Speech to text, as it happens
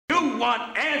You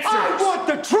want answers! I want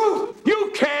the truth!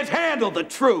 You can't handle the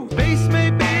truth! Space may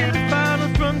be the final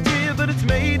frontier, but it's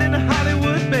made in a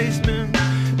Hollywood basement.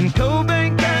 In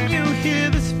Cobain, can you hear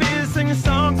the spheres singing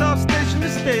songs off station to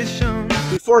station?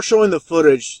 Before showing the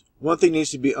footage, one thing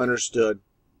needs to be understood.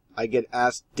 I get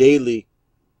asked daily,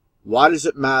 why does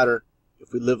it matter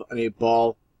if we live on a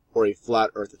ball or a flat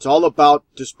earth? It's all about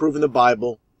disproving the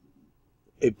Bible.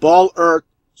 A ball earth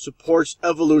supports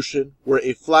evolution, where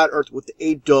a flat earth with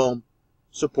a dome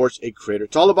supports a crater.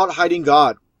 It's all about hiding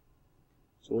God.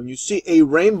 So when you see a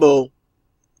rainbow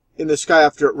in the sky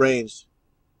after it rains,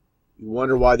 you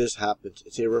wonder why this happens.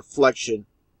 It's a reflection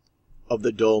of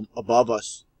the dome above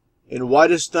us. And why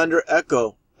does thunder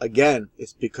echo? Again,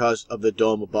 it's because of the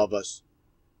dome above us.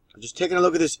 I'm just taking a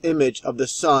look at this image of the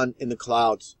sun in the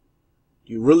clouds.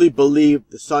 Do you really believe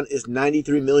the sun is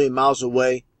 93 million miles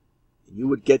away? You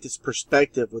would get this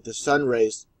perspective with the sun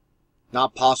rays?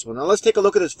 Not possible. Now let's take a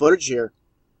look at this footage here,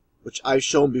 which I've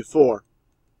shown before,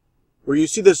 where you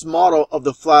see this model of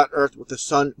the flat earth with the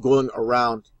sun going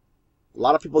around. A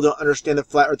lot of people don't understand the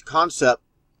flat earth concept,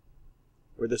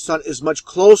 where the sun is much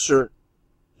closer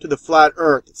to the flat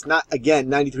earth. It's not, again,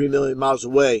 93 million miles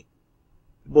away.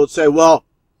 People would say, well,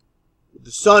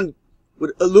 the sun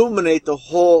would illuminate the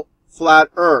whole flat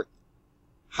earth.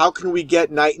 How can we get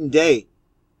night and day?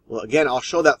 Well, again, I'll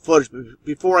show that footage, but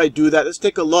before I do that, let's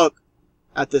take a look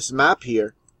at this map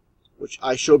here, which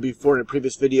I showed before in a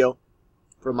previous video,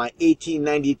 from my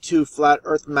 1892 flat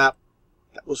earth map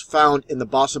that was found in the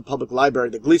Boston Public Library.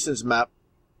 The Gleason's map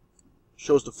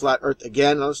shows the flat earth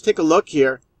again. Now let's take a look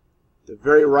here. The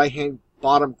very right hand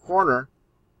bottom corner,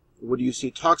 what do you see?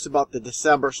 It talks about the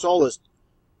December solstice,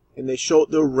 and they show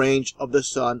the range of the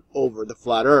sun over the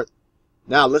flat earth.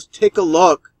 Now let's take a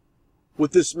look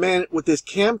with this man with this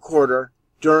camcorder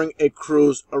during a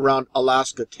cruise around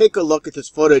Alaska. Take a look at this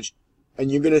footage, and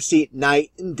you're going to see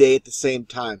night and day at the same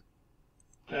time.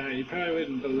 You probably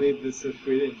wouldn't believe this if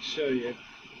we didn't show you.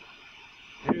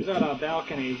 Here's on our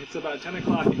balcony. It's about 10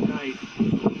 o'clock at night,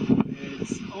 and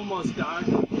it's almost dark.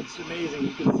 It's amazing.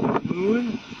 You can see the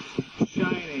moon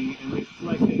shining and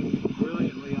reflecting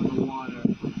brilliantly on the water.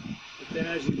 But then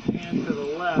as you pan to the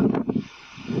left,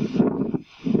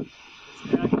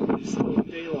 it's actually still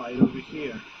daylight over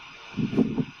here.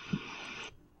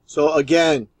 So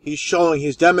again,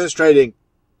 he's demonstrating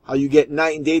how you get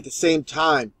night and day at the same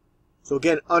time. So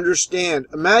again, understand,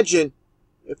 imagine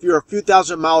if you're a few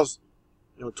thousand miles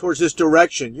towards this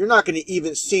direction, you're not going to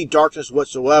even see darkness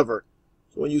whatsoever.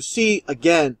 So when you see,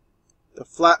 again, the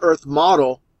flat earth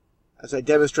model, as I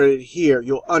demonstrated here,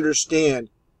 you'll understand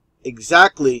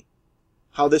exactly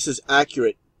how this is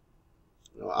accurate.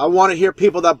 I want to hear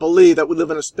people that believe that we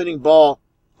live in a spinning ball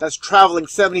that's traveling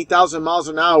 70,000 miles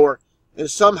an hour, and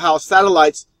somehow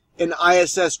satellites and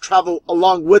ISS travel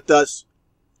along with us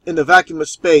in the vacuum of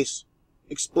space.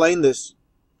 Explain this.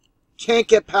 Can't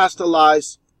get past the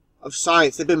lies of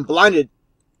science. They've been blinded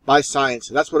by science,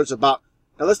 and that's what it's about.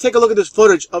 Now let's take a look at this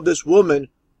footage of this woman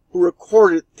who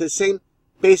recorded the same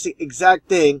basic exact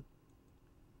thing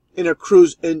in a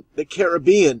cruise in the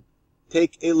Caribbean.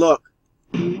 Take a look.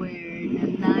 Where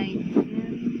the night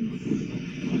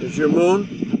ends. There's your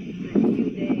moon.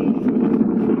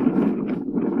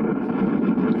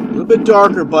 A little bit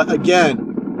darker, but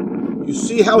again, you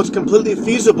see how it's completely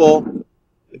feasible.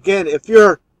 Again, if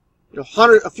you're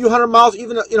a few hundred miles,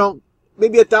 even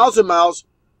maybe 1,000 miles,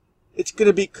 it's going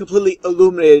to be completely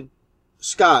illuminated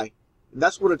sky. And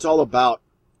that's what it's all about.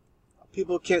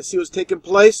 People can't see what's taking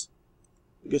place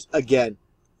because, again,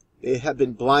 they have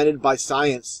been blinded by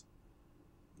science.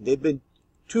 They've been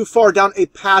too far down a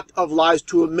path of lies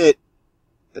to admit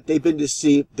that they've been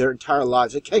deceived their entire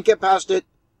lives. They can't get past it.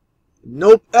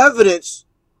 No evidence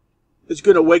is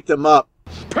going to wake them up.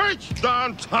 Perched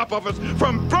on top of us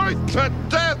from birth to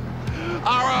death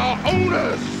are our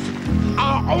owners.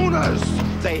 Our owners.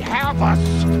 They have us.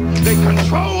 They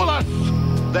control us.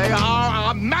 They are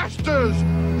our masters.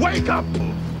 Wake up.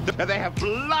 They have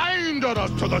blinded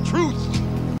us to the truth.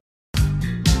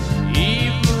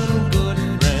 Even good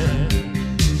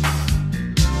friends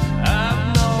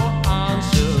have no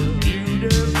answer,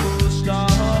 beautiful star.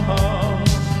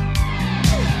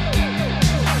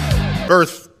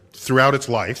 Earth, throughout its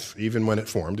life, even when it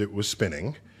formed, it was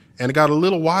spinning, and it got a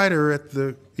little wider at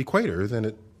the equator than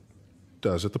it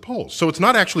does at the poles. So it's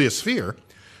not actually a sphere,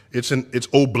 it's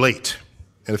oblate,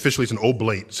 and officially it's an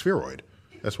oblate spheroid.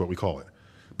 That's what we call it.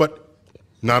 But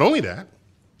not only that,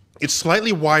 it's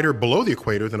slightly wider below the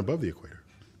equator than above the equator.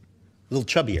 A little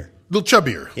chubbier. A little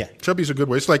chubbier. Yeah. Chubby's a good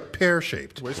way. It's like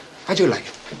pear-shaped. How'd you like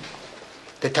it?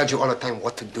 They tell you all the time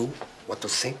what to do, what to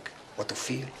think, what to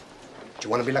feel. Do you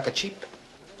want to be like a sheep?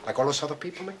 Like all those other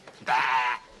people, man?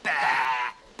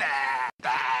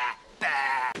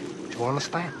 Do you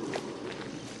understand?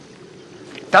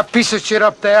 That piece of shit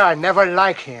up there, I never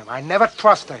like him. I never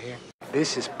trusted him.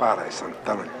 This is paradise, I'm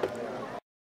telling you.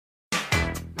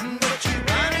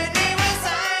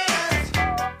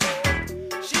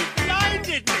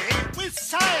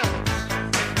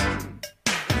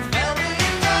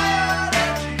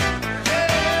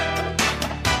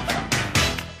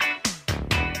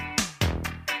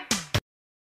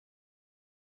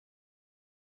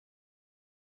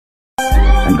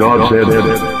 And God said,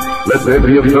 let there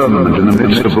be a firmament in the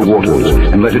midst of the waters,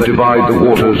 and let it divide the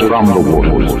waters from the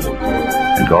waters.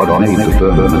 And God made the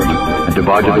firmament, and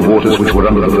divided the waters which were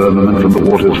under the firmament from the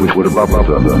waters which were above the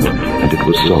firmament, and it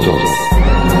was so.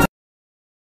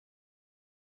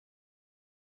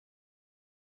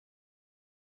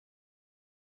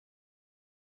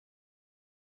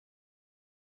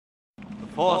 The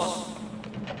Force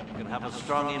can have a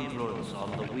strong influence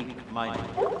on the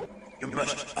weak-minded. You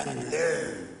must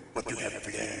unlearn what you have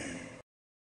learned.